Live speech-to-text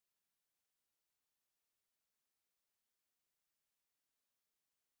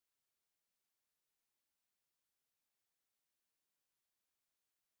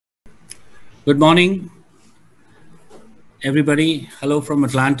Good morning, everybody. Hello from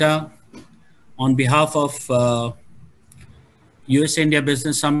Atlanta. On behalf of US India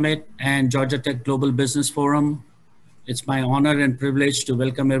Business Summit and Georgia Tech Global Business Forum, it's my honor and privilege to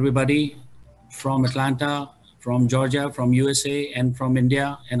welcome everybody from Atlanta, from Georgia, from USA, and from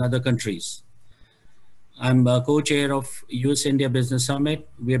India and other countries. I'm co-chair of US India Business Summit.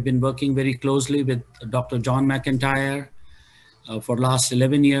 We have been working very closely with Dr. John McIntyre for the last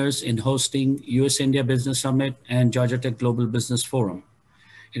 11 years in hosting US India Business Summit and Georgia Tech Global Business Forum.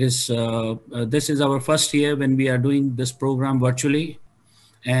 This is our first year when we are doing this program virtually,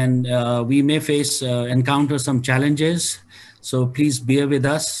 and we may encounter some challenges. So please bear with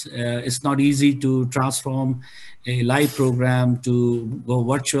us. It's not easy to transform a live program to go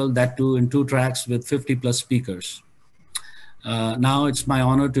virtual, that too in 2 tracks with 50 plus speakers. Now it's my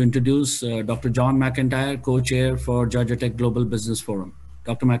honor to introduce Dr. John McIntyre, co-chair for Georgia Tech Global Business Forum.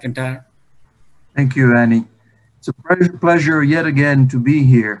 Dr. McIntyre. Thank you, Annie. It's a pleasure yet again to be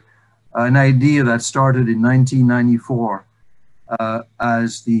here. An idea that started in 1994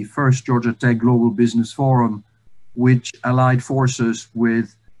 as the first Georgia Tech Global Business Forum, which allied forces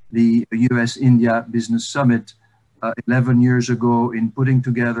with the US-India Business Summit 11 years ago in putting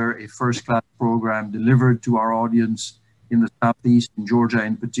together a first-class program delivered to our audience in the Southeast, in Georgia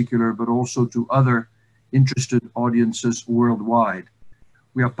in particular, but also to other interested audiences worldwide.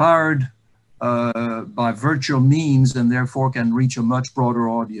 We are powered by virtual means and therefore can reach a much broader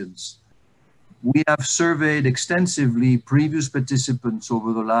audience. We have surveyed extensively previous participants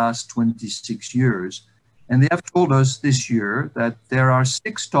over the last 26 years, and they have told us this year that there are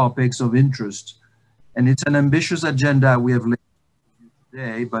 6 topics of interest, and it's an ambitious agenda we have laid out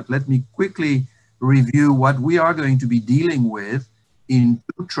today, but let me quickly review what we are going to be dealing with in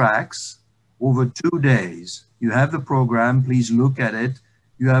 2 tracks over 2 days. You have the program, please look at it.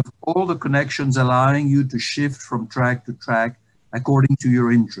 You have all the connections allowing you to shift from track to track according to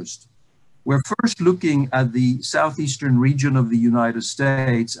your interest. We're first looking at the southeastern region of the United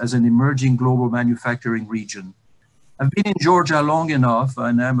States as an emerging global manufacturing region. I've been in Georgia long enough,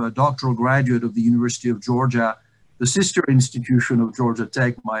 and I'm a doctoral graduate of the University of Georgia, the sister institution of Georgia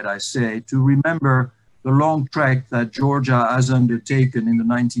Tech, might I say, to remember the long trek that Georgia has undertaken in the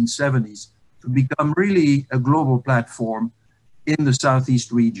 1970s to become really a global platform in the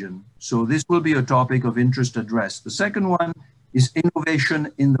Southeast region. So this will be a topic of interest addressed. The second one is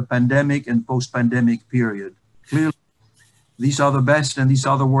innovation in the pandemic and post-pandemic period. Clearly, these are the best and these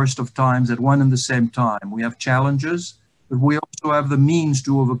are the worst of times at one and the same time. We have challenges, but we also have the means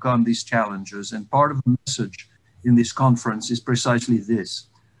to overcome these challenges. And part of the message in this conference is precisely this.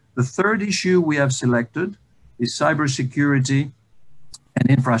 The third issue we have selected is cybersecurity and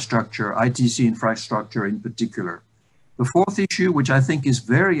infrastructure, ITC infrastructure in particular. The fourth issue, which I think is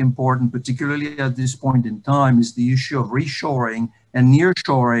very important, particularly at this point in time, is the issue of reshoring and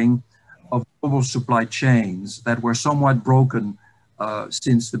nearshoring of global supply chains that were somewhat broken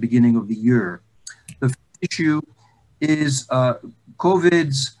since the beginning of the year. The fifth issue is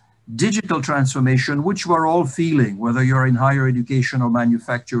COVID's digital transformation, which we're all feeling, whether you're in higher education or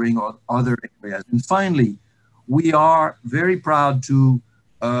manufacturing or other areas. And finally, we are very proud to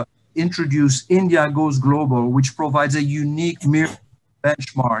introduce India Goes Global, which provides a unique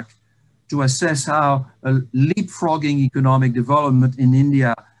benchmark to assess how a leapfrogging economic development in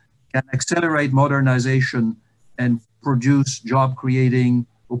India can accelerate modernization and produce job-creating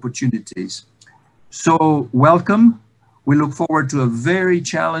opportunities. So welcome. We look forward to a very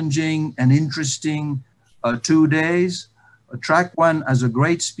challenging and interesting 2 days. Track 1 as a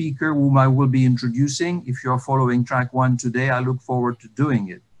great speaker whom I will be introducing. If you're following track 1 today, I look forward to doing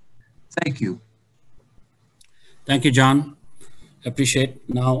it. Thank you. Thank you, John. Appreciate.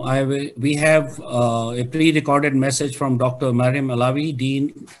 Now, we have a pre-recorded message from Dr. Maryam Alavi,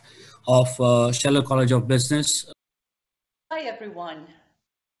 Dean of Scheller College of Business. Hi, everyone.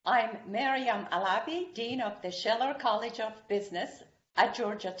 I'm Maryam Alavi, Dean of the Scheller College of Business at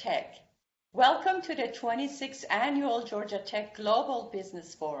Georgia Tech. Welcome to the 26th Annual Georgia Tech Global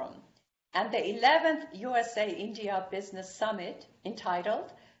Business Forum and the 11th USA-India Business Summit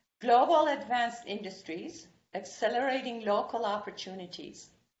entitled Global Advanced Industries, Accelerating Local Opportunities.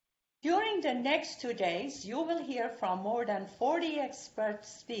 During the next 2 days, you will hear from more than 40 expert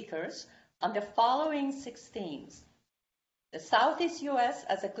speakers on the following 6 themes. The Southeast U.S.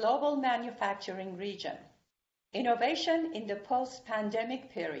 as a global manufacturing region, innovation in the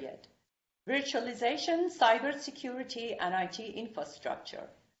post-pandemic period, virtualization, cybersecurity, and IT infrastructure,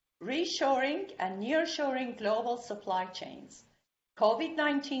 reshoring and nearshoring global supply chains,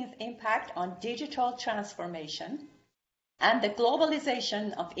 COVID-19's impact on digital transformation, and the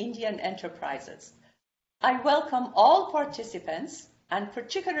globalization of Indian enterprises. I welcome all participants and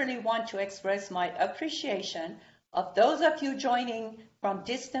particularly want to express my appreciation of those of you joining from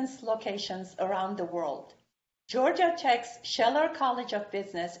distant locations around the world. Georgia Tech's Scheller College of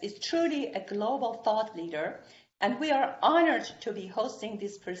Business is truly a global thought leader, and we are honored to be hosting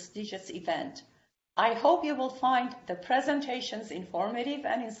this prestigious event. I hope you will find the presentations informative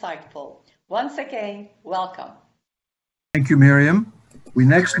and insightful. Once again, welcome. Thank you, Maryam. We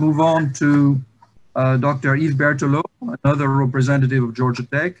next move on to Dr. Yves Berthelot, another representative of Georgia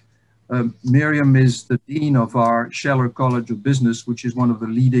Tech. Maryam is the dean of our Scheller College of Business, which is one of the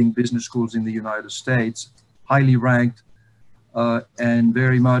leading business schools in the United States, highly ranked and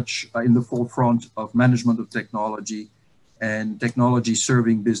very much in the forefront of management of technology and technology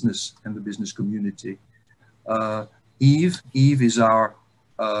serving business and the business community. Yves is our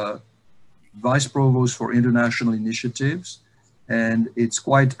Vice Provost for International Initiatives, and it's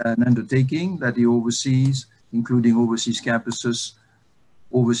quite an undertaking that he oversees, including overseas campuses,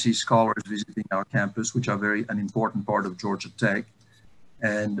 overseas scholars visiting our campus, which are an important part of Georgia Tech,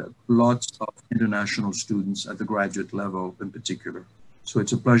 and lots of international students at the graduate level in particular. So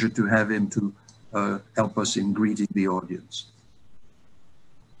it's a pleasure to have him to help us in greeting the audience.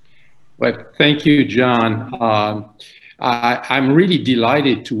 Well, thank you, John. I'm really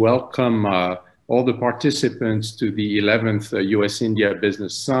delighted to welcome all the participants to the 11th US-India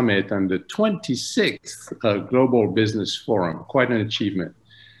Business Summit and the 26th Global Business Forum, quite an achievement.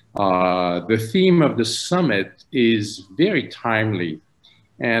 The theme of the summit is very timely.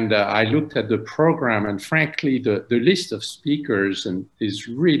 And I looked at the program, and frankly, the list of speakers is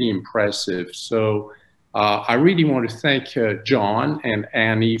really impressive. So I really want to thank John and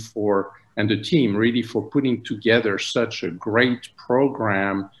Annie and the team really for putting together such a great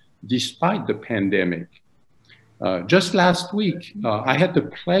program despite the pandemic. Just last week, I had the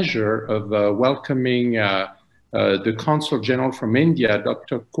pleasure of welcoming the Consul General from India,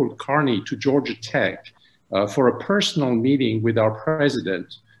 Dr. Kulkarni, to Georgia Tech for a personal meeting with our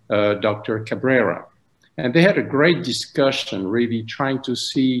president, Dr. Cabrera. And they had a great discussion, really trying to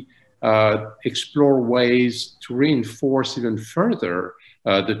explore ways to reinforce even further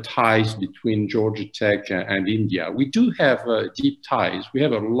the ties between Georgia Tech and India. We do have deep ties. We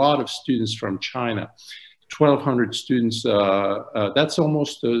have a lot of students from China, 1,200 students. That's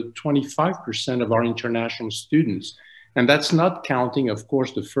almost 25% of our international students. And that's not counting, of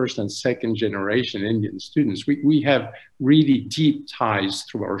course, the first and second generation Indian students. We have really deep ties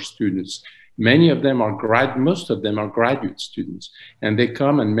through our students. Many of them are most of them are graduate students, and they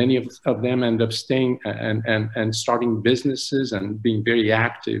come, and many of them end up staying and starting businesses and being very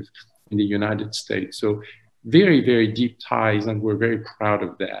active in the United States. So very, very deep ties, and we're very proud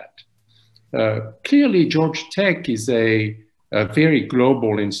of that. Clearly, Georgia Tech is a very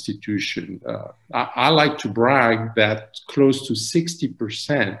global institution. I like to brag that close to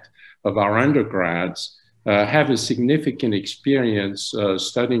 60% of our undergrads have a significant experience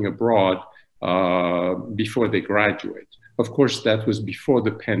studying abroad before they graduate. Of course, that was before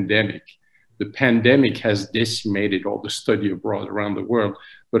the pandemic. The pandemic has decimated all the study abroad around the world,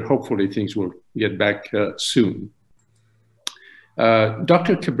 but hopefully things will get back soon.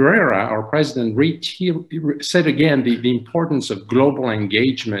 Dr. Cabrera, our president, said again the importance of global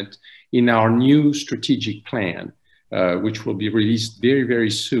engagement in our new strategic plan, which will be released very, very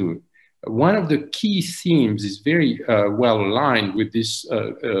soon. One of the key themes is very well aligned with this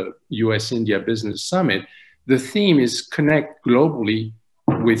US-India Business Summit. The theme is connect globally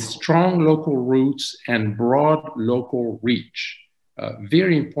with strong local roots and broad local reach.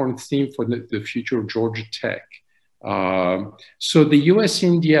 Very important theme for the future of Georgia Tech. So the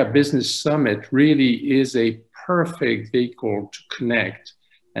US-India Business Summit really is a perfect vehicle to connect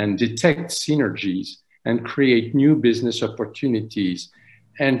and detect synergies and create new business opportunities.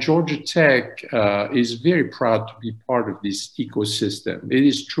 And Georgia Tech is very proud to be part of this ecosystem. It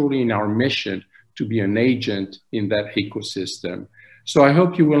is truly in our mission to be an agent in that ecosystem. So I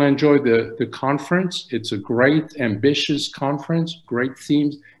hope you will enjoy the conference. It's a great, ambitious conference, great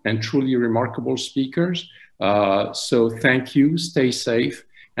themes, and truly remarkable speakers. So thank you, stay safe,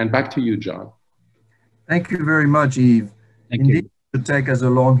 and back to you, John. Thank you very much, Yves. Indeed, Georgia Tech has a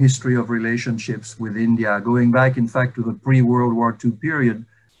long history of relationships with India, going back, in fact, to the pre-World War II period,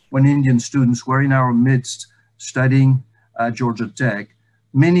 when Indian students were in our midst studying at Georgia Tech.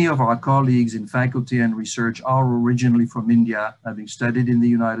 Many of our colleagues in faculty and research are originally from India, having studied in the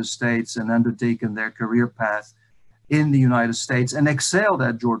United States and undertaken their career path in the United States and excelled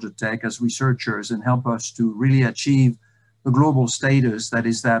at Georgia Tech as researchers and help us to really achieve the global status that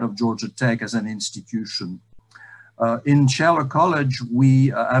is that of Georgia Tech as an institution. In Scheller College, we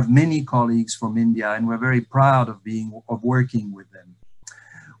have many colleagues from India, and we're very proud of working with them.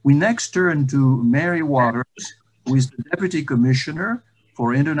 We next turn to Mary Waters, who is the Deputy Commissioner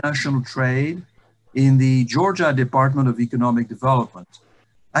for International Trade in the Georgia Department of Economic Development.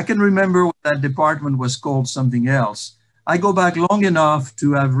 I can remember when that department was called something else. I go back long enough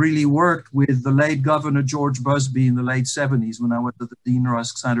to have really worked with the late Governor George Busby in the late 70s when I was at the Dean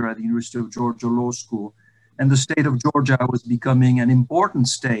Rusk Center at the University of Georgia Law School. And the state of Georgia was becoming an important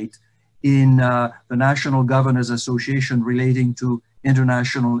state in the National Governors Association relating to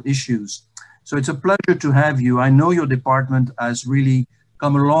international issues. So it's a pleasure to have you. I know your department has really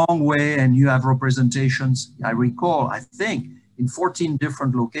come a long way, and you have representations, I recall, I think, in 14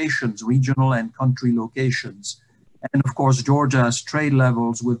 different locations, regional and country locations. And of course, Georgia's trade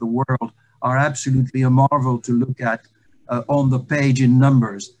levels with the world are absolutely a marvel to look at on the page in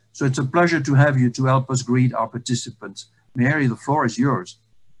numbers. So it's a pleasure to have you to help us greet our participants. Mary, the floor is yours.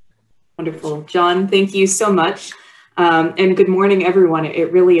 Wonderful. John, thank you so much. And good morning, everyone.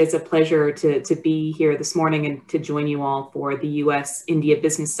 It really is a pleasure to be here this morning and to join you all for the US-India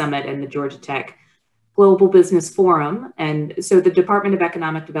Business Summit and the Georgia Tech Global Business Forum. And so the Department of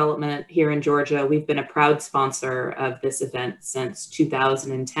Economic Development here in Georgia, we've been a proud sponsor of this event since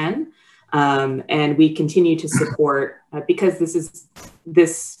 2010. And we continue to support, because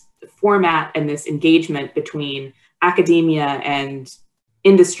this format and this engagement between academia and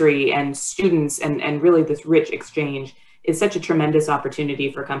industry and students and really this rich exchange is such a tremendous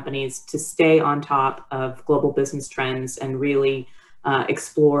opportunity for companies to stay on top of global business trends and really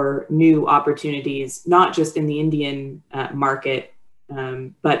explore new opportunities, not just in the Indian market,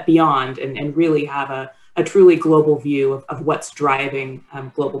 but beyond, and really have a truly global view of what's driving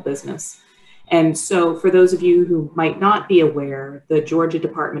global business. And so for those of you who might not be aware, the Georgia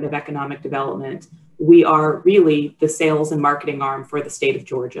Department of Economic Development, we are really the sales and marketing arm for the state of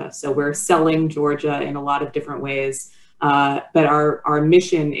Georgia. So we're selling Georgia in a lot of different ways, but our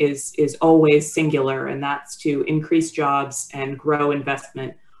mission is always singular, and that's to increase jobs and grow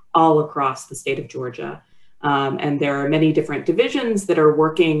investment all across the state of Georgia. And there are many different divisions that are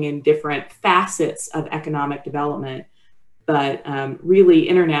working in different facets of economic development, but really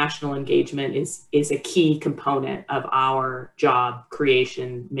international engagement is a key component of our job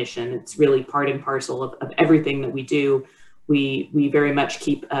creation mission. It's really part and parcel of everything that we do. We very much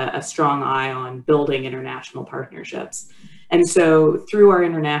keep a strong eye on building international partnerships. And so through our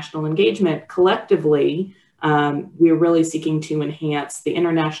international engagement, collectively, we're really seeking to enhance the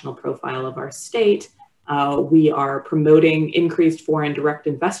international profile of our state. We are promoting increased foreign direct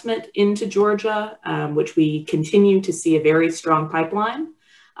investment into Georgia, which we continue to see a very strong pipeline.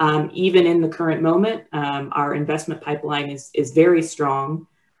 Even in the current moment, our investment pipeline is very strong,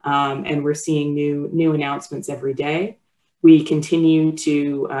 and we're seeing new announcements every day. We continue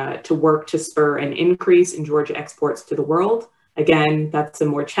to work to spur an increase in Georgia exports to the world. Again, that's a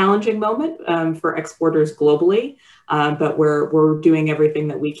more challenging moment for exporters globally, but we're doing everything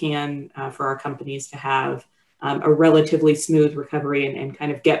that we can for our companies to have a relatively smooth recovery and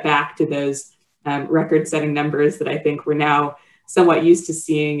kind of get back to those record-setting numbers that I think we're now somewhat used to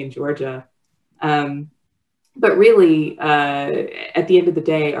seeing in Georgia. But really, at the end of the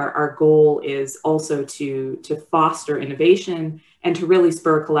day, our goal is also to foster innovation and to really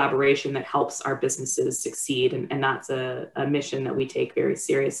spur collaboration that helps our businesses succeed. And that's a mission that we take very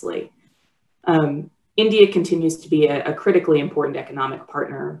seriously. India continues to be a critically important economic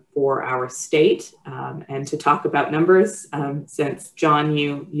partner for our state. And to talk about numbers, since John,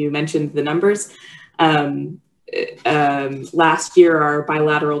 you mentioned the numbers, last year our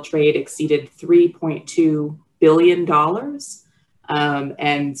bilateral trade exceeded $3.2 billion.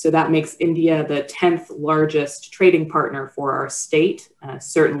 And so that makes India the 10th largest trading partner for our state.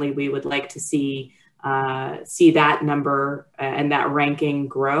 Certainly we would like to see that number and that ranking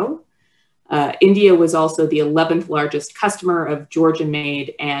grow. India was also the 11th largest customer of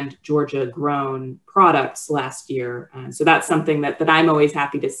Georgia-made and Georgia-grown products last year. So that's something that I'm always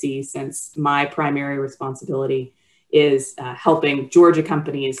happy to see, since my primary responsibility is helping Georgia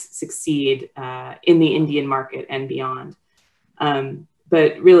companies succeed in the Indian market and beyond.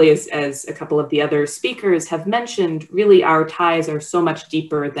 But really, as a couple of the other speakers have mentioned, really our ties are so much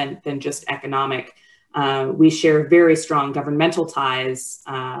deeper than just economic. We share very strong governmental ties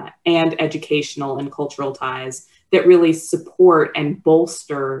and educational and cultural ties that really support and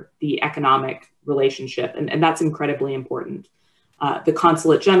bolster the economic relationship. And that's incredibly important. The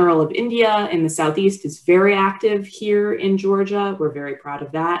Consulate General of India in the Southeast is very active here in Georgia. We're very proud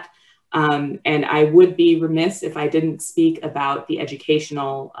of that. And I would be remiss if I didn't speak about the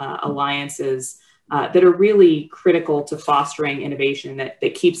educational alliances that are really critical to fostering innovation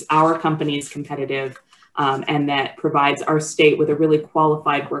that keeps our companies competitive and that provides our state with a really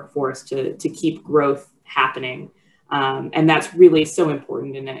qualified workforce to keep growth happening. And that's really so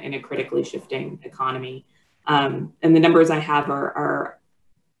important in a critically shifting economy. And the numbers I have are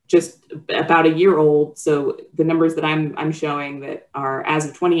just about a year old. So the numbers that I'm showing that are, as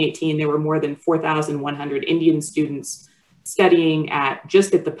of 2018, there were more than 4,100 Indian students studying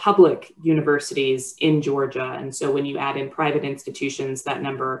just at the public universities in Georgia. And so when you add in private institutions, that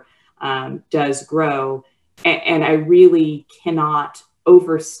number does grow. And I really cannot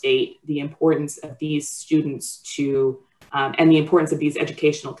overstate the importance of these students to, and the importance of these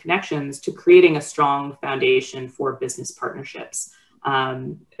educational connections to creating a strong foundation for business partnerships.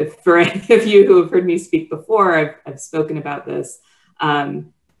 For any of you who have heard me speak before, I've spoken about this.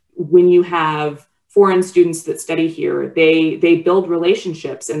 When you have foreign students that study here, they build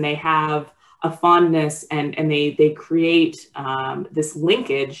relationships and they have a fondness and they create this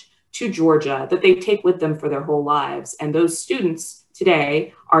linkage to Georgia that they take with them for their whole lives. And those students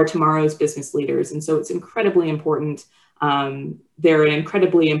today are tomorrow's business leaders. And so it's incredibly important. They're an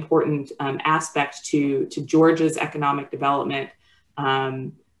incredibly important aspect to Georgia's economic development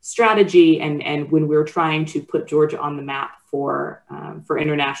strategy. And when we're trying to put Georgia on the map for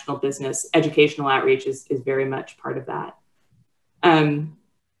international business, educational outreach is very much part of that.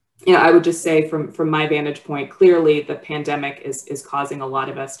 I would just say from my vantage point, clearly the pandemic is causing a lot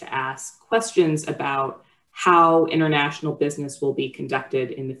of us to ask questions about how international business will be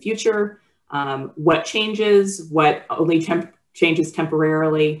conducted in the future, what changes, what only changes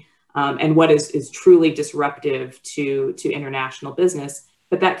temporarily, and what is truly disruptive to international business.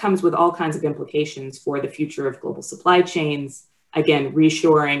 But that comes with all kinds of implications for the future of global supply chains, again,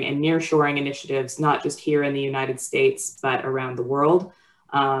 reshoring and nearshoring initiatives, not just here in the United States, but around the world.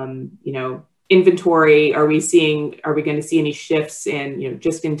 Inventory, are we going to see any shifts in,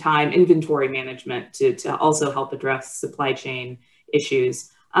 just in time inventory management to also help address supply chain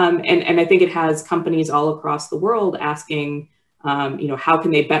issues? And I think it has companies all across the world asking, how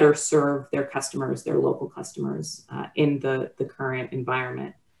can they better serve their customers, their local customers in the current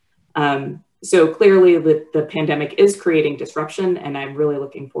environment? So clearly the pandemic is creating disruption, and I'm really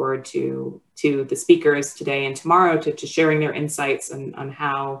looking forward to the speakers today and tomorrow to sharing their insights on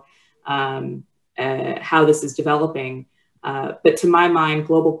how this is developing. But to my mind,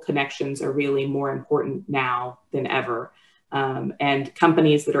 global connections are really more important now than ever. And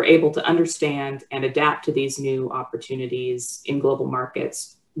companies that are able to understand and adapt to these new opportunities in global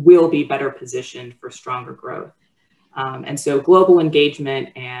markets will be better positioned for stronger growth. And so global engagement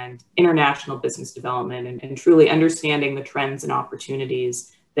and international business development and truly understanding the trends and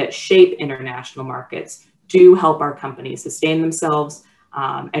opportunities that shape international markets do help our companies sustain themselves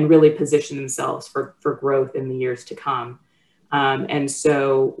and really position themselves for growth in the years to come. And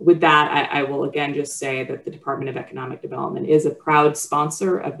so with that, I will again just say that the Department of Economic Development is a proud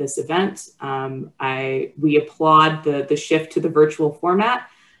sponsor of this event. We applaud the shift to the virtual format.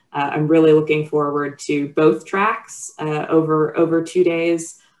 I'm really looking forward to both tracks over 2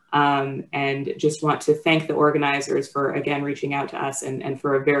 days, and just want to thank the organizers for, again, reaching out to us and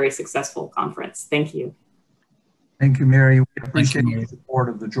for a very successful conference. Thank you. Thank you, Mary. We appreciate the support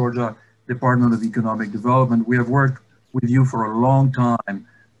of the Georgia Department of Economic Development. We have worked with you for a long time,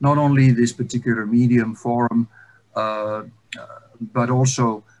 not only this particular medium forum, but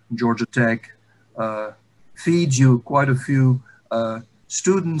also Georgia Tech feeds you quite a few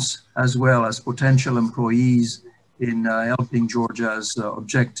students as well as potential employees in helping Georgia's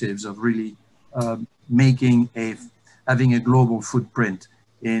objectives of really having a global footprint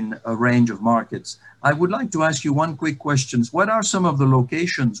in a range of markets. I would like to ask you one quick question. What are some of the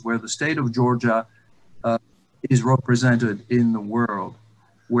locations where the state of Georgia is represented in the world,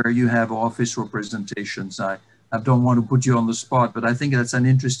 where you have office representations? I don't want to put you on the spot, but I think that's an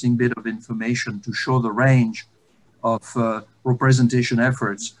interesting bit of information to show the range of representation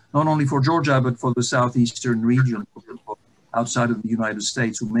efforts, not only for Georgia, but for the southeastern region, for people outside of the United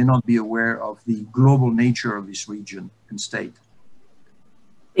States who may not be aware of the global nature of this region and state.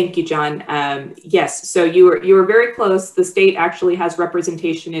 Thank you, John. Yes, so you were very close. The state actually has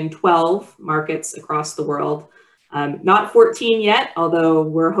representation in 12 markets across the world. Not 14 yet, although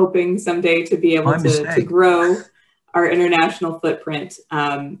we're hoping someday to be able to grow our international footprint.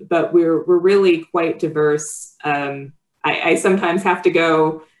 But we're really quite diverse. I sometimes have to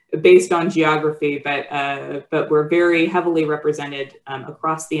go based on geography, but we're very heavily represented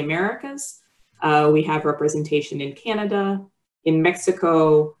across the Americas. We have representation in Canada, in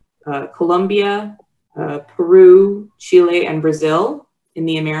Mexico, Colombia, Peru, Chile, and Brazil in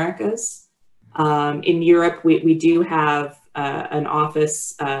the Americas. In Europe, we do have an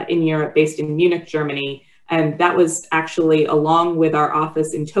office in Europe based in Munich, Germany. And that was actually, along with our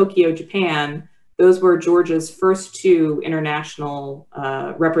office in Tokyo, Japan, those were Georgia's first two international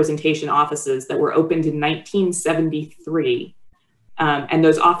representation offices that were opened in 1973. And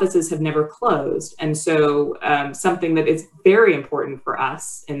those offices have never closed. And so something that is very important for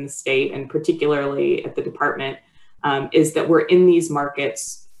us in the state, and particularly at the department, is that we're in these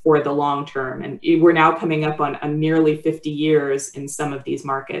markets for the long term. And we're now coming up on nearly 50 years in some of these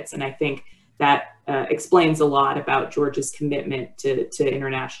markets. And I think that explains a lot about Georgia's commitment to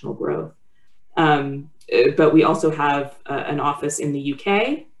international growth. But we also have an office in the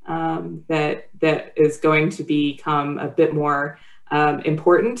UK that is going to become a bit more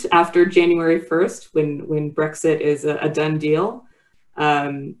important after January 1st, when Brexit is a done deal.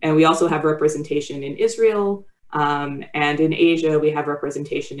 And we also have representation in Israel, and in Asia, we have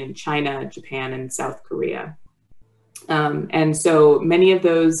representation in China, Japan, and South Korea. And so many of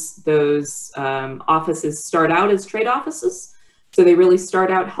those offices start out as trade offices. So they really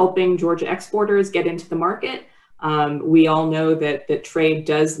start out helping Georgia exporters get into the market. We all know that trade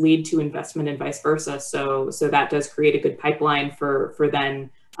does lead to investment and vice versa. So that does create a good pipeline for then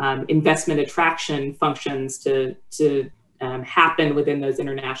investment attraction functions to happen within those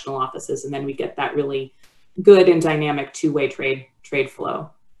international offices. And then we get that really good and dynamic two-way trade flow.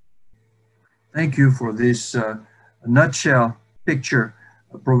 Thank you for this nutshell picture,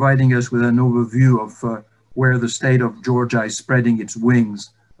 providing us with an overview of where the state of Georgia is spreading its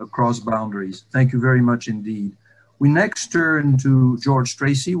wings across boundaries. Thank you very much indeed. We next turn to George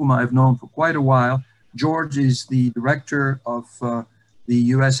Tracy, whom I've known for quite a while. George is the director of the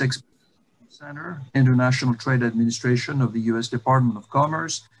U.S. Expo Center, International Trade Administration of the U.S. Department of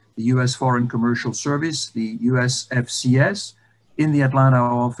Commerce, the U.S. Foreign Commercial Service, the USFCS, in the Atlanta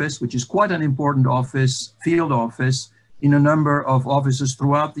office, which is quite an important office, field office, in a number of offices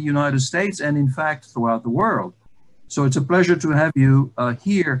throughout the United States and in fact throughout the world. So it's a pleasure to have you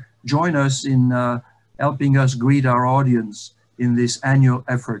here join us in helping us greet our audience in this annual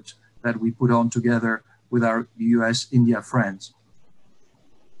effort that we put on together with our US-India friends.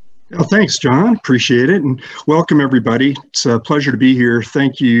 Well, thanks, John. Appreciate it. And welcome, everybody. It's a pleasure to be here.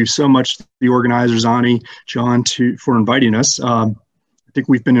 Thank you so much to the organizers, Ani, John, for inviting us. I think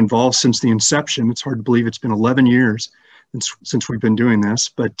we've been involved since the inception. It's hard to believe it's been 11 years since we've been doing this,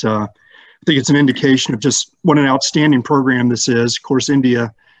 but I think it's an indication of just what an outstanding program this is. Of course,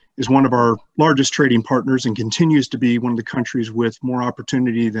 India is one of our largest trading partners and continues to be one of the countries with more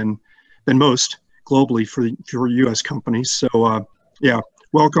opportunity than most globally for U.S. companies. So yeah,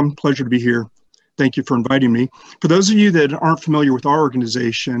 welcome, pleasure to be here. Thank you for inviting me. For those of you that aren't familiar with our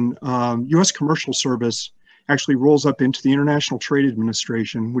organization, U.S. Commercial Service actually rolls up into the International Trade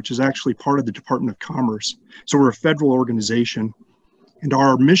Administration, which is actually part of the Department of Commerce. So we're a federal organization, and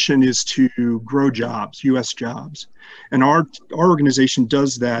our mission is to grow jobs, U.S. jobs. And our organization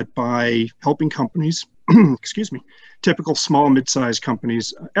does that by helping companies, excuse me, typical small, mid-sized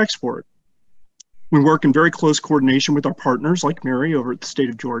companies export. We work in very close coordination with our partners like Mary over at the state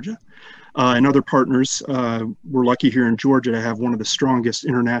of Georgia and other partners. We're lucky here in Georgia to have one of the strongest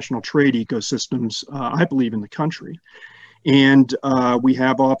international trade ecosystems, I believe, in the country. And we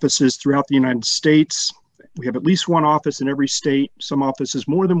have offices throughout the United States. We have at least one office in every state, some offices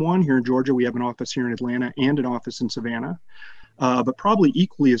more than one. Here in Georgia, we have an office here in Atlanta and an office in Savannah. But probably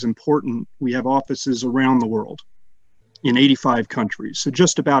equally as important, we have offices around the world in 85 countries. So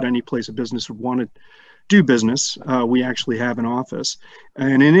just about any place a business would want to do business, we actually have an office.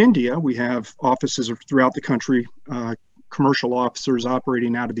 And in India, we have offices throughout the country, commercial officers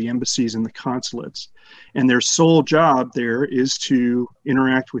operating out of the embassies and the consulates. And their sole job there is to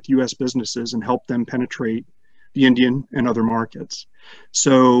interact with US businesses and help them penetrate the Indian and other markets.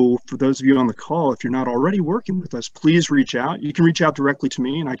 So for those of you on the call, if you're not already working with us, please reach out. You can reach out directly to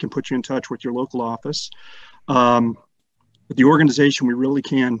me and I can put you in touch with your local office. But the organization, we really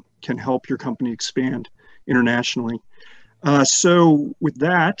can help your company expand internationally. So with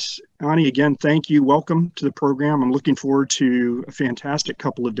that, Ani, again, thank you. Welcome to the program. I'm looking forward to a fantastic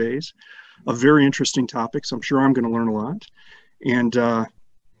couple of days of very interesting topics. I'm sure I'm going to learn a lot. And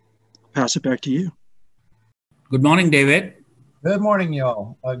pass it back to you. Good morning, David. Good morning,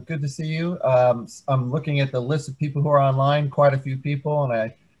 y'all. Good to see you. I'm looking at the list of people who are online, quite a few people, and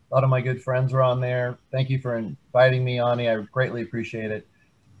a lot of my good friends are on there. Thank you for inviting me, Ani. I greatly appreciate it.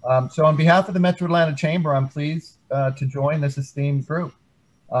 So on behalf of the Metro Atlanta Chamber, I'm pleased to join this esteemed group.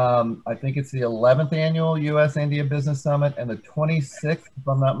 I think it's the 11th annual US-India Business Summit and the 26th, if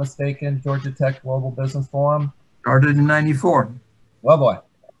I'm not mistaken, Georgia Tech Global Business Forum. Started in '94. Well, boy.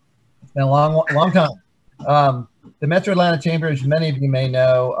 It's been a long time. The Metro Atlanta Chamber, as many of you may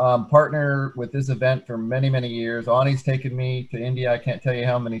know, partner with this event for many years. Ani's taken me to India, I can't tell you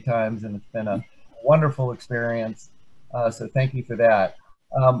how many times, and it's been a wonderful experience. So thank you for that.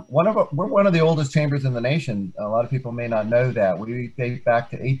 We're one of the oldest chambers in the nation. A lot of people may not know that. We date back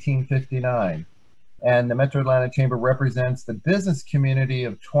to 1859. And the Metro Atlanta Chamber represents the business community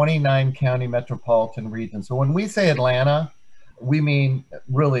of 29 county metropolitan regions. So when we say Atlanta, we mean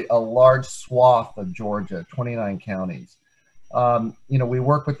really a large swath of Georgia, 29 counties. We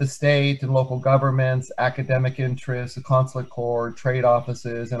work with the state and local governments, academic interests, the consulate corps, trade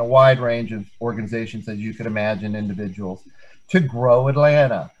offices, and a wide range of organizations, as you could imagine, individuals, to grow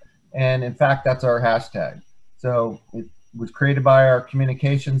Atlanta. And in fact, that's our hashtag. So it was created by our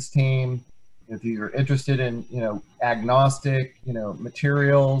communications team. If you're interested in, agnostic,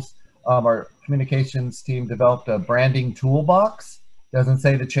 materials, our communications team developed a branding toolbox. Doesn't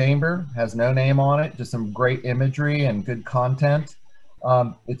say the chamber, has no name on it, just some great imagery and good content.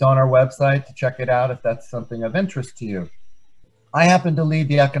 It's on our website to check it out if that's something of interest to you. I happen to lead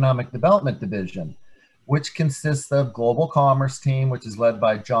the Economic Development Division, which consists of Global Commerce team, which is led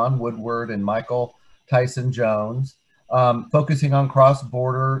by John Woodward and Michael Tyson Jones, focusing on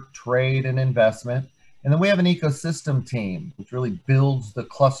cross-border trade and investment. And then we have an ecosystem team, which really builds the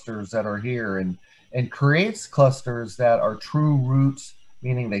clusters that are here and creates clusters that are true roots,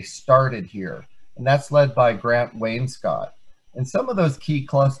 meaning they started here. And that's led by Grant Wainscott. And some of those key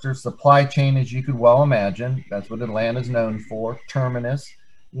clusters, supply chain, as you could well imagine, that's what Atlanta's known for, terminus,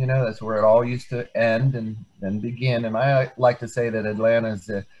 that's where it all used to end and then begin. And I like to say that Atlanta is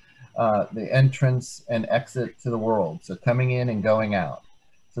the entrance and exit to the world. So coming in and going out.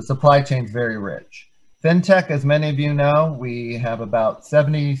 So supply chain's very rich. FinTech, as many of you know, we have about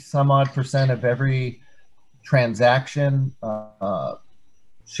 70% of every transaction,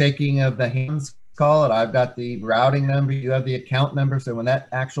 shaking of the hands, call it. I've got the routing number, you have the account number. So when that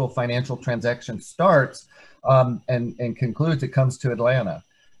actual financial transaction starts and concludes, it comes to Atlanta.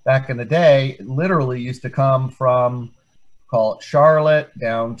 Back in the day, it literally used to come from, call it Charlotte,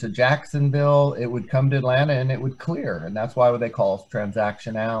 down to Jacksonville. It would come to Atlanta and it would clear. And that's why they call us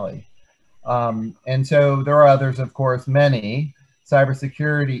Transaction Alley. And so there are others, of course, many.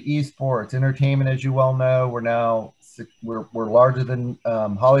 Cybersecurity, esports, entertainment, as you well know, we're larger than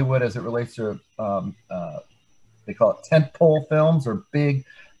Hollywood as it relates to, they call it tentpole films or big,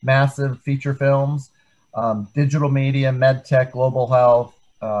 massive feature films, digital media, med tech, global health,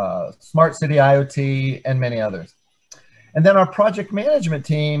 smart city IoT, and many others. And then our project management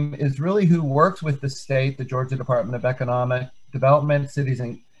team is really who works with the state, the Georgia Department of Economic Development, cities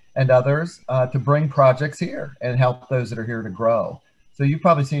and others to bring projects here and help those that are here to grow. So you've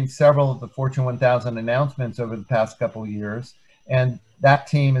probably seen several of the Fortune 1000 announcements over the past couple of years. And that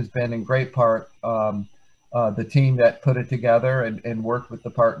team has been in great part the team that put it together and worked with the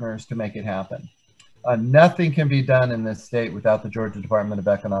partners to make it happen. Nothing can be done in this state without the Georgia Department of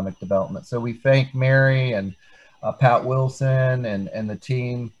Economic Development. So we thank Mary and Pat Wilson and the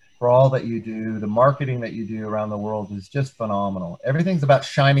team for all that you do. The marketing that you do around the world is just phenomenal. Everything's about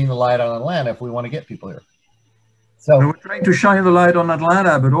shining the light on Atlanta if we want to get people here. So we're trying to shine the light on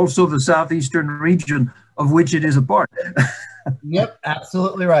Atlanta, but also the southeastern region of which it is a part. Yep,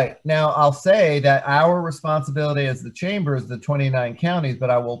 absolutely right. Now, I'll say that our responsibility as the chamber is the 29 counties,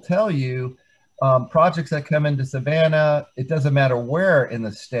 but I will tell you, projects that come into Savannah, it doesn't matter where in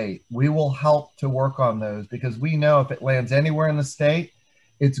the state, we will help to work on those because we know if it lands anywhere in the state,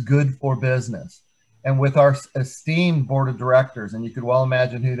 it's good for business. And with our esteemed board of directors, and you could well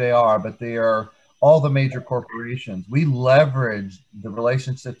imagine who they are, but they are all the major corporations. We leverage the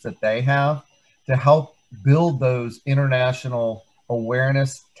relationships that they have to help build those international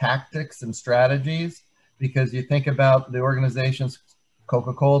awareness tactics and strategies, because you think about the organizations,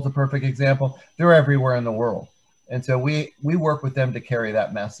 Coca-Cola is a perfect example, they're everywhere in the world. And so we work with them to carry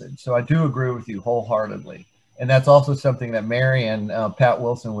that message. So I do agree with you wholeheartedly. And that's also something that Mary and Pat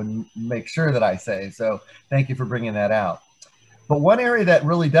Wilson would make sure that I say. So thank you for bringing that out. But one area that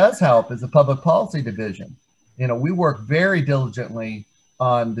really does help is the public policy division. We work very diligently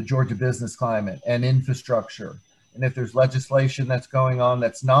on the Georgia business climate and infrastructure. And if there's legislation that's going on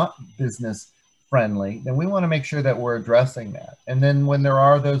that's not business friendly, then we want to make sure that we're addressing that. And then when there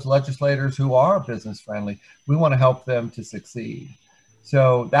are those legislators who are business friendly, we want to help them to succeed.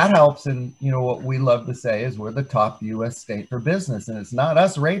 So that helps. And what we love to say is we're the top U.S. state for business. And it's not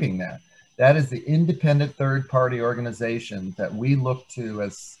us rating that. That is the independent third-party organization that we look to,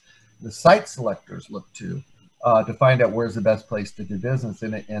 as the site selectors look to find out where's the best place to do business.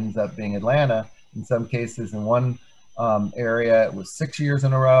 And it ends up being Atlanta in some cases. In one area. It was 6 years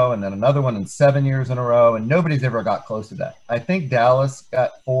in a row, and then another one in 7 years in a row, and nobody's ever got close to that. I think Dallas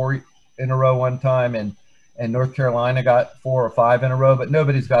got 4 in a row one time, and North Carolina got 4 or 5 in a row, but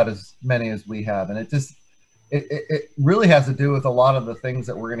nobody's got as many as we have. And it really has to do with a lot of the things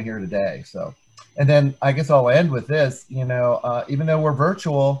that we're going to hear today. So, and then I guess I'll end with this, you know, even though we're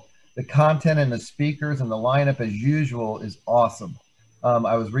virtual, the content and the speakers and the lineup as usual is awesome.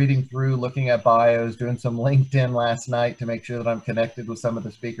 I was reading through, looking at bios, doing some LinkedIn last night to make sure that I'm connected with some of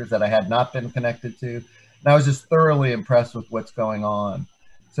the speakers that I had not been connected to. And I was just thoroughly impressed with what's going on.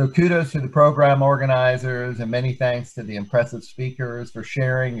 So kudos to the program organizers, and many thanks to the impressive speakers for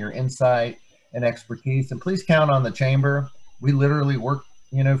sharing your insight and expertise. And please count on the chamber. We literally work,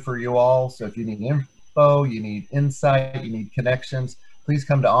 you know, for you all. So if you need info, you need insight, you need connections, please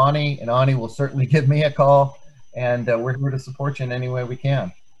come to Ani, and Ani will certainly give me a call. And we're here to support you in any way we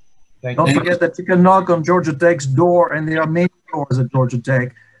can. Thank you. Don't forget that you can knock on Georgia Tech's door, and there are many doors at Georgia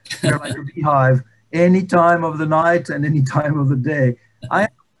Tech. They're like a beehive, any time of the night and any time of the day. I have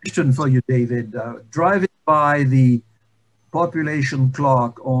a question for you, David. Driving by the population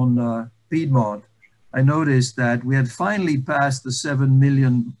clock on Piedmont, I noticed that we had finally passed the 7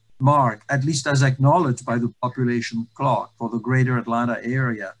 million mark, at least as acknowledged by the population clock for the greater Atlanta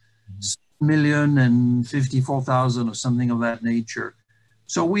area. 7,054,000 or something of that nature.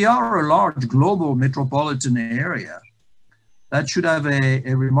 So we are a large global metropolitan area. That should have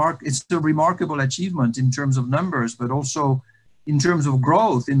it's a remarkable achievement in terms of numbers, but also in terms of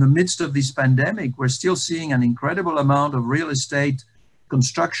growth. In the midst of this pandemic, we're still seeing an incredible amount of real estate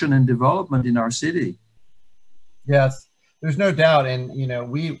construction and development in our city. Yes, there's no doubt. And, you know,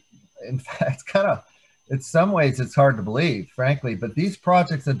 in fact, in some ways, it's hard to believe, frankly, but these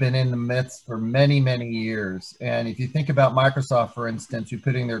projects have been in the midst for many, many years. And if you think about Microsoft, for instance, who's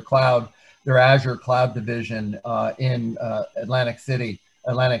putting their Azure cloud division in Atlantic Station.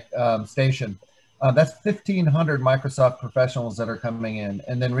 That's 1,500 Microsoft professionals that are coming in.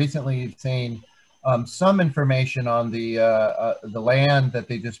 And then recently you've seen some information on the land that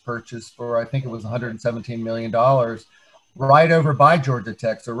they just purchased for, I think it was $117 million, right over by Georgia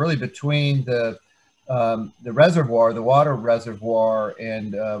Tech. So really between the reservoir, the water reservoir,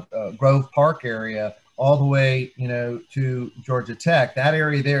 and Grove Park area, all the way, you know, to Georgia Tech, that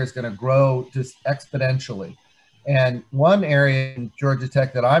area there is going to grow just exponentially. And one area in Georgia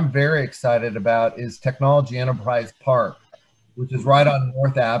Tech that I'm very excited about is Technology Enterprise Park, which is right on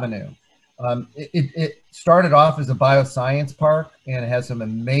North Avenue. It started off as a bioscience park, and it has some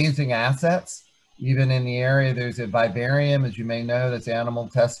amazing assets. Even in the area, there's a vivarium, as you may know, that's animal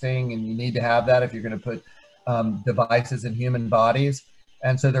testing, and you need to have that if you're going to put devices in human bodies.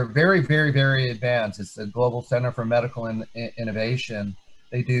 And so they're very, very, very advanced. It's the Global Center for Medical Innovation.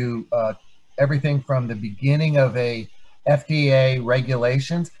 They do everything from the beginning of a FDA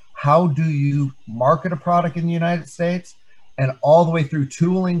regulations, how do you market a product in the United States, and all the way through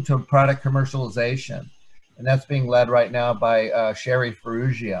tooling to product commercialization. And that's being led right now by Sherry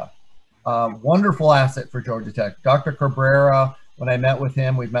Ferrugia. Wonderful asset for Georgia Tech. Dr. Cabrera, when I met with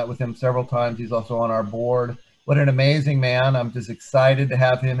him, we've met with him several times. He's also on our board. What an amazing man. I'm just excited to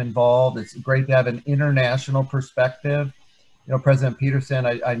have him involved. It's great to have an international perspective. You know, President Peterson,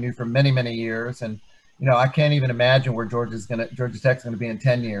 I knew for many, many years. And, you know, I can't even imagine where Georgia Tech's going to be in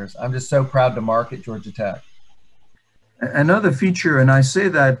 10 years. I'm just so proud to market Georgia Tech. Another feature, and I say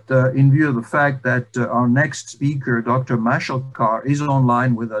that in view of the fact that our next speaker, Dr. Mashalkar, is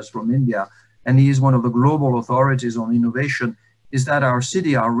online with us from India, and he is one of the global authorities on innovation, is that our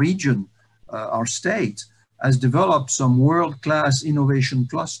city, our region, our state has developed some world-class innovation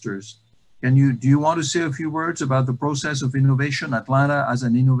clusters. Do you want to say a few words about the process of innovation, Atlanta as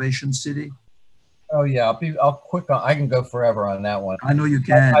an innovation city? Oh yeah, I'll quick on. I can go forever on that one. I know you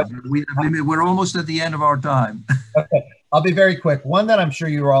can. We're almost at the end of our time. Okay, I'll be very quick. One that I'm sure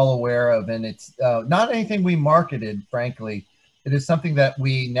you're all aware of, and it's not anything we marketed, frankly. It is something that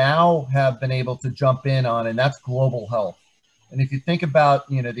we now have been able to jump in on, and that's global health. And if you think about,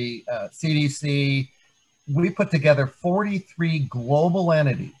 you know, the CDC, we put together 43 global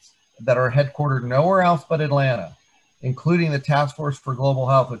entities that are headquartered nowhere else but Atlanta, including the Task Force for Global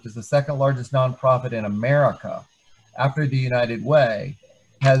Health, which is the second largest nonprofit in America after the United Way,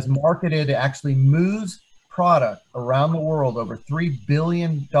 has marketed, actually moves product around the world, over $3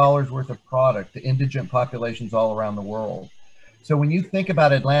 billion worth of product to indigent populations all around the world. So when you think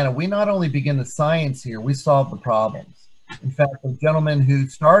about Atlanta, we not only begin the science here, we solve the problems. In fact, the gentleman who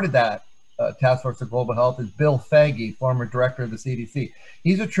started that Task Force for Global Health is Bill Faggy, former director of the CDC.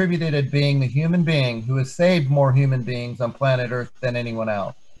 He's attributed as being the human being who has saved more human beings on planet Earth than anyone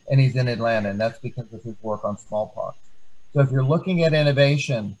else. and he's in Atlanta, and that's because of his work on smallpox. So if you're looking at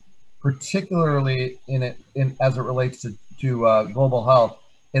innovation, particularly as it relates to global health,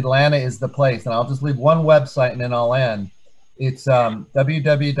 Atlanta is the place. And I'll just leave one website and then I'll end. It's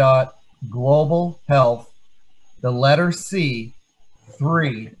www.globalhealth, the letter C,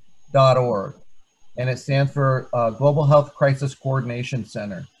 3.org. And it stands for Global Health Crisis Coordination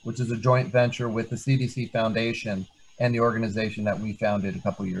Center, which is a joint venture with the CDC Foundation and the organization that we founded a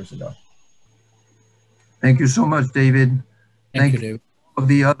couple years ago. Thank you so much, David. Thank you, David. Of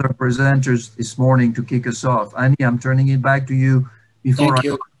the other presenters this morning to kick us off. Annie, I'm turning it back to you before I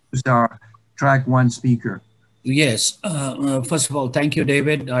introduce our track one speaker. Yes. First of all, thank you,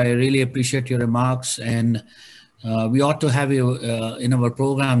 David. I really appreciate your remarks, and we ought to have you in our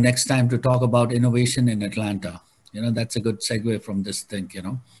program next time to talk about innovation in Atlanta. You know, that's a good segue from this thing, you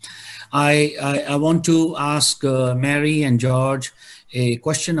know. I want to ask Mary and George a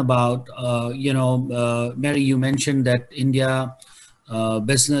question about, Mary, you mentioned that India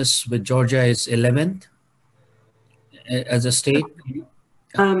business with Georgia is 11th as a state.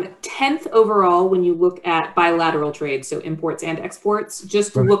 10th overall when you look at bilateral trade, so imports and exports.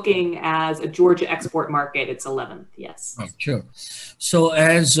 Just looking as a Georgia export market, it's 11th, yes. Right, sure. So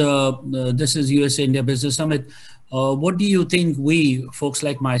as this is US-India Business Summit, what do you think we, folks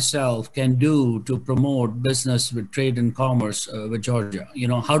like myself, can do to promote business with trade and commerce with Georgia? You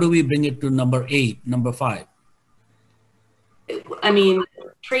know, how do we bring it to number 8, number 5? I mean,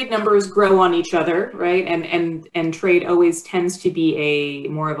 trade numbers grow on each other, right? And trade always tends to be a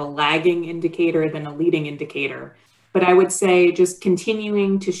more of a lagging indicator than a leading indicator. But I would say just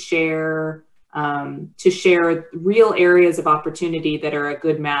continuing to share real areas of opportunity that are a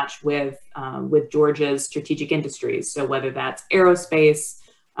good match with Georgia's strategic industries. So whether that's aerospace,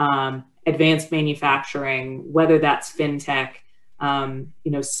 advanced manufacturing, whether that's fintech,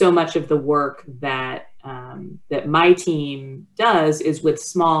 so much of the work that my team does is with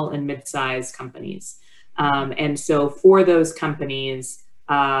small and mid-sized companies. And so for those companies,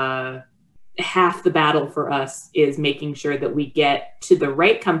 half the battle for us is making sure that we get to the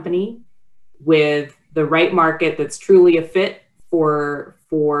right company with the right market that's truly a fit for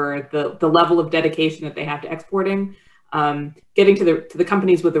the level of dedication that they have to exporting, getting to the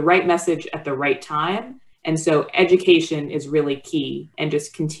companies with the right message at the right time. And so education is really key, and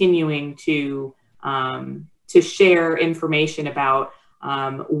just continuing to share information about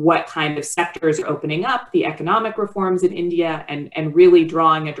what kind of sectors are opening up, the economic reforms in India, and really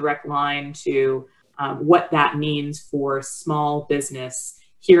drawing a direct line to what that means for small business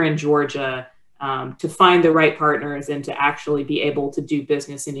here in Georgia to find the right partners and to actually be able to do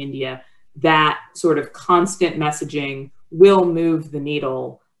business in India. That sort of constant messaging will move the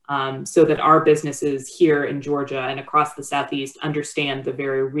needle so that our businesses here in Georgia and across the Southeast understand the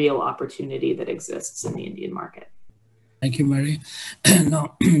very real opportunity that exists in the Indian market. Thank you, Mary.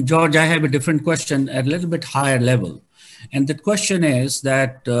 Now, George, I have a different question at a little bit higher level. And the question is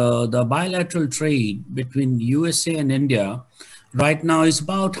that the bilateral trade between USA and India right now is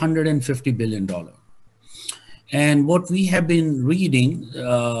about $150 billion. And what we have been reading,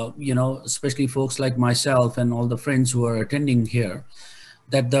 especially folks like myself and all the friends who are attending here,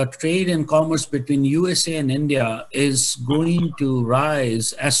 that the trade and commerce between USA and India is going to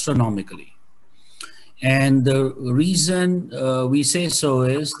rise astronomically. And the reason we say so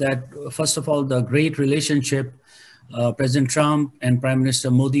is that, first of all, the great relationship President Trump and Prime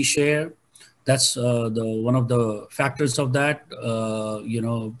Minister Modi share. That's one of the factors of that.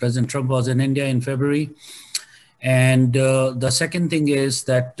 President Trump was in India in February. And the second thing is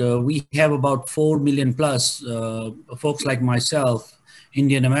that we have about 4 million plus folks like myself,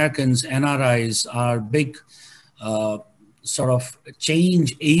 Indian Americans, NRIs, are big sort of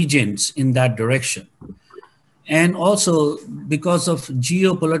change agents in that direction. And also because of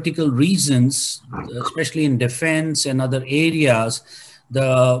geopolitical reasons, especially in defense and other areas,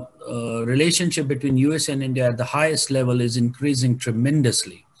 the relationship between US and India at the highest level is increasing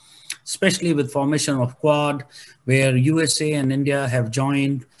tremendously, especially with formation of Quad, where USA and India have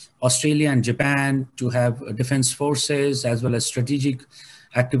joined Australia and Japan to have defense forces as well as strategic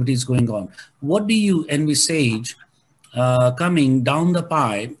activities going on. What do you envisage coming down the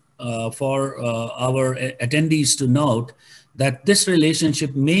pipe for our attendees to note that this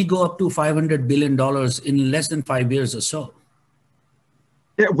relationship may go up to $500 billion in less than 5 years or so?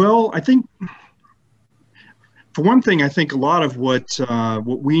 Yeah, well, I think, for one thing, I think a lot of what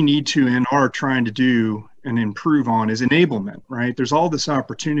we need to and are trying to do and improve on is enablement, right? There's all this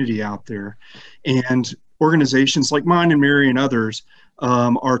opportunity out there, and organizations like mine and Mary and others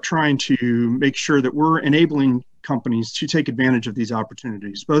are trying to make sure that we're enabling companies to take advantage of these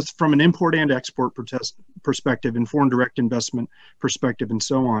opportunities, both from an import and export perspective and foreign direct investment perspective and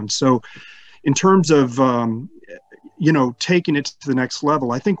so on. So in terms of, you know, taking it to the next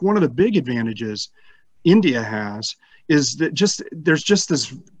level, I think one of the big advantages India has is that there's just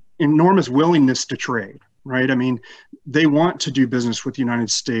this enormous willingness to trade, right? I mean, they want to do business with the United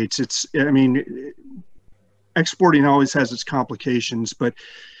States. Exporting always has its complications, but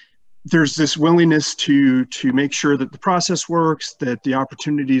there's this willingness to make sure that the process works, that the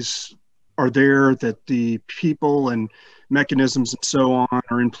opportunities are there, that the people and mechanisms and so on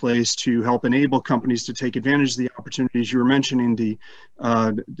are in place to help enable companies to take advantage of the opportunities. You were mentioning the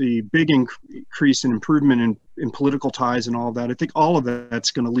big increase in improvement in political ties and all of that. I think all of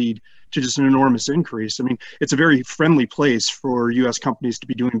that's going to lead to just an enormous increase. I mean, it's a very friendly place for U.S. companies to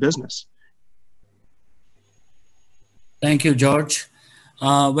be doing business. Thank you, George.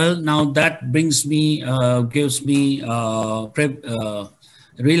 Well, now that gives me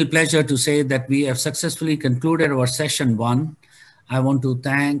real pleasure to say that we have successfully concluded our session 1. I want to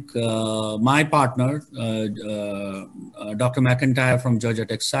thank my partner, Dr. McIntyre from Georgia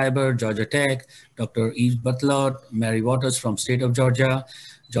Tech Cyber, Georgia Tech, Dr. Yves Berthelot, Mary Waters from State of Georgia,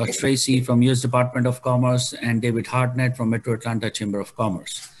 George Tracy from U.S. Department of Commerce, and David Hartnett from Metro Atlanta Chamber of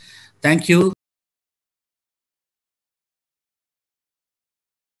Commerce. Thank you.